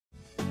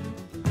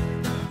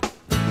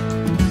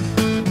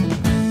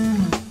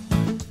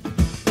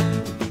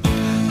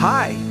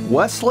Hi,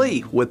 Wes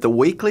Lee with the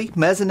weekly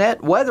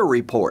Mesonet Weather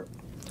Report.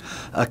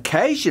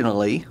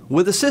 Occasionally,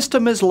 with a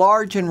system as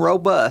large and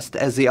robust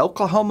as the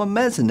Oklahoma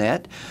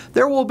Mesonet,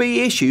 there will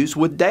be issues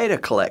with data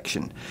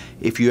collection.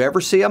 If you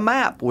ever see a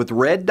map with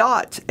red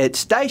dots at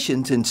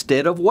stations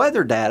instead of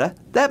weather data,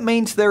 that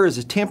means there is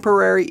a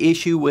temporary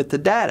issue with the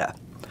data.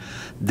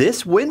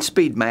 This wind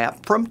speed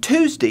map from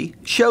Tuesday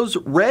shows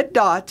red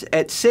dots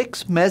at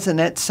 6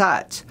 Mesonet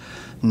sites.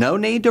 No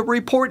need to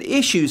report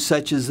issues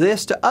such as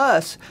this to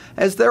us,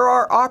 as there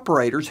are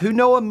operators who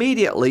know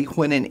immediately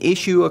when an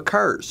issue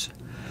occurs.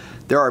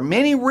 There are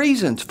many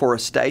reasons for a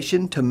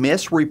station to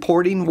miss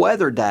reporting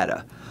weather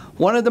data.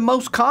 One of the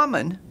most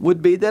common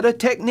would be that a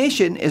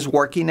technician is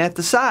working at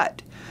the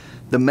site.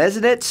 The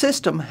Mesonet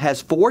system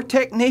has 4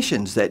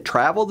 technicians that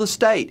travel the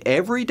state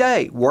every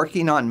day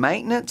working on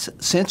maintenance,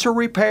 sensor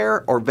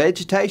repair, or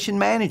vegetation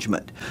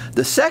management.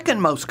 The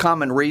second most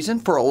common reason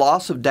for a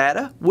loss of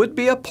data would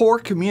be a poor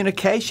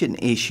communication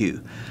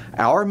issue.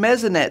 Our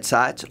Mesonet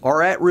sites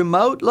are at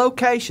remote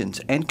locations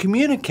and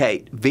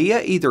communicate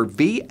via either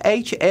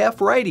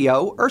VHF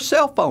radio or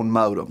cell phone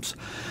modems.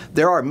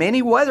 There are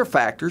many weather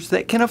factors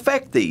that can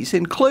affect these,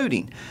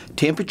 including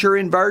temperature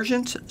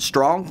inversions,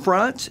 strong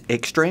fronts,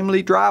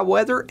 extremely dry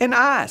weather, and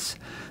ice.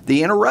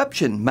 The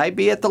interruption may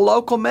be at the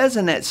local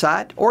Mesonet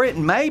site, or it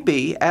may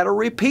be at a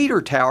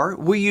repeater tower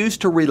we use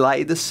to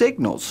relay the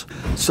signals.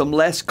 Some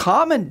less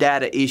common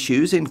data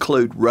issues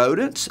include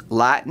rodents,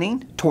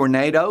 lightning,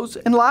 tornadoes,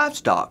 and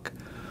livestock.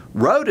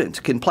 Rodents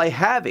can play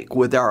havoc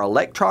with our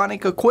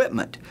electronic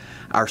equipment.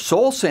 Our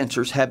soil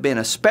sensors have been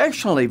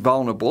especially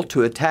vulnerable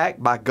to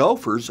attack by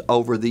gophers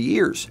over the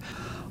years.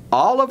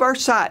 All of our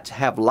sites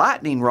have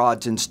lightning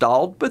rods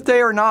installed, but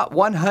they are not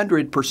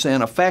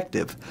 100%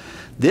 effective.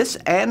 This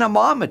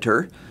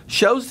anemometer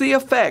shows the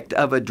effect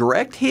of a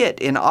direct hit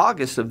in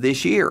August of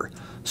this year.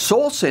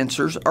 Soil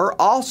sensors are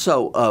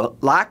also a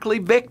likely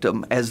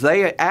victim as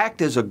they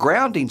act as a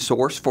grounding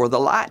source for the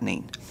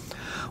lightning.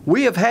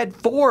 We have had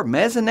 4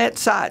 Mesonet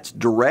sites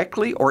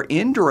directly or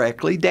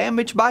indirectly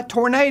damaged by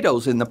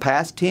tornadoes in the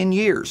past 10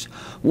 years.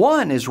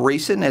 One as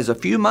recent as a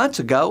few months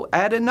ago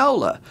at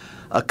Enola.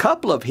 A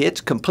couple of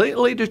hits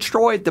completely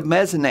destroyed the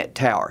Mesonet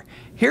tower.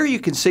 Here you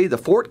can see the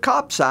Fort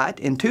Cobb site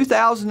in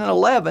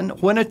 2011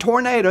 when a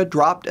tornado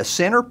dropped a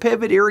center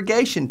pivot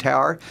irrigation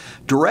tower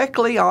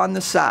directly on the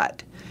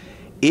site.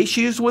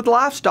 Issues with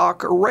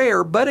livestock are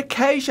rare but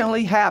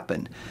occasionally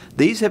happen.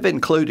 These have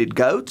included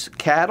goats,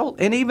 cattle,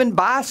 and even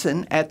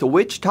bison at the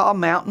Wichita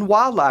Mountain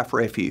Wildlife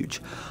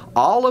Refuge.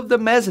 All of the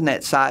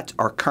Mesonet sites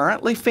are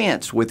currently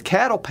fenced with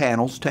cattle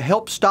panels to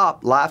help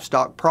stop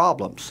livestock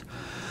problems.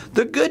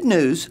 The good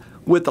news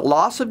with the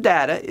loss of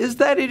data is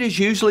that it is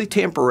usually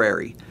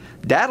temporary.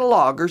 Data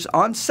loggers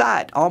on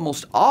site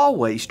almost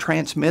always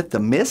transmit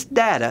the missed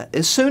data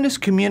as soon as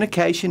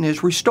communication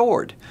is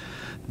restored.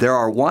 There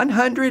are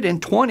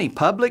 120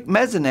 public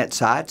Mesonet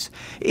sites,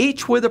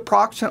 each with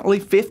approximately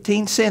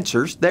 15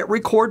 sensors that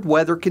record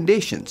weather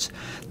conditions.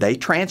 They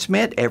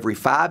transmit every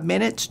 5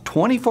 minutes,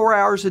 24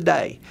 hours a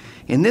day.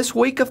 In this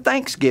week of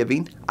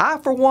Thanksgiving, I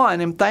for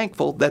one am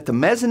thankful that the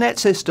Mesonet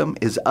system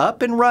is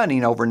up and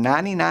running over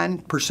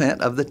 99%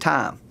 of the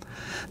time.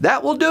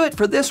 That will do it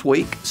for this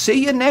week.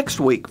 See you next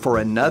week for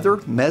another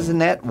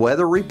Mesonet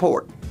Weather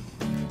Report.